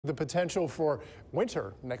The potential for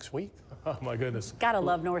winter next week. Oh, my goodness. Gotta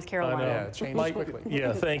love North Carolina. Yeah, it changes quickly.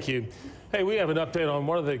 Yeah, thank you. Hey, we have an update on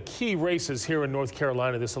one of the key races here in North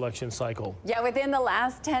Carolina this election cycle. Yeah, within the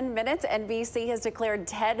last 10 minutes, NBC has declared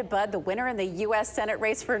Ted Budd the winner in the U.S. Senate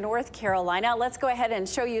race for North Carolina. Let's go ahead and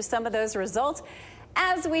show you some of those results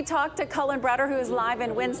as we talk to Cullen Browder, who is live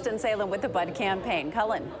in Winston-Salem with the Budd campaign.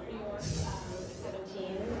 Cullen.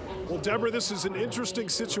 Well, Deborah, this is an interesting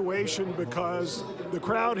situation because the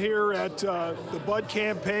crowd here at the Budd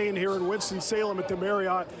campaign here in Winston-Salem at the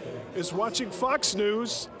Marriott is watching Fox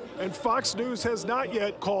News, and Fox News has not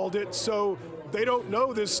yet called it, so they don't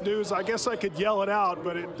know this news. I guess I could yell it out,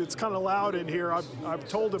 but it's kind of loud in here. I've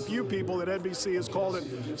told a few people that NBC has called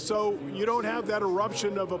it, so you don't have that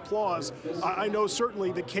eruption of applause. I know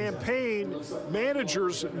certainly the campaign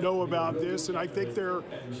managers know about this, and I think they're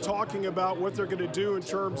talking about what they're going to do in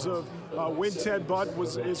terms of when Ted Budd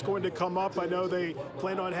is going to come up. I know they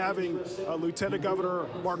plan on having Lieutenant Governor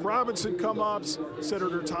Mark Robinson come up,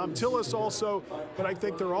 Senator Tom Tillis also, but I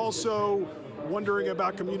think they're also wondering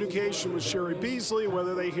about communication with Cheri Beasley,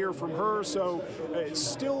 whether they hear from her. So it's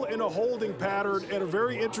still in a holding pattern and a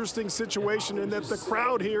very interesting situation in that the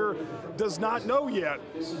crowd here does not know yet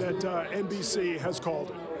that NBC has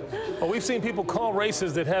called it. Well, we've seen people call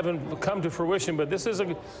races that haven't come to fruition, but this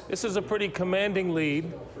is a pretty commanding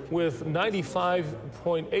lead with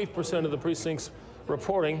 95.8% of the precincts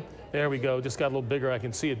reporting. There we go. Just got a little bigger. I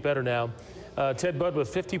can see it better now. Ted Budd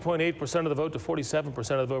with 50.8% of the vote to 47% of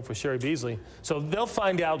the vote for Cheri Beasley. So they'll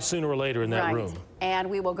find out sooner or later in that room. And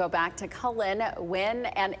we will go back to Cullen when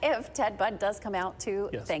and if Ted Budd does come out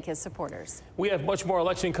to thank his supporters. We have much more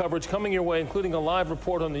election coverage coming your way, including a live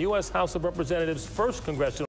report on the U.S. House of Representatives' first congressional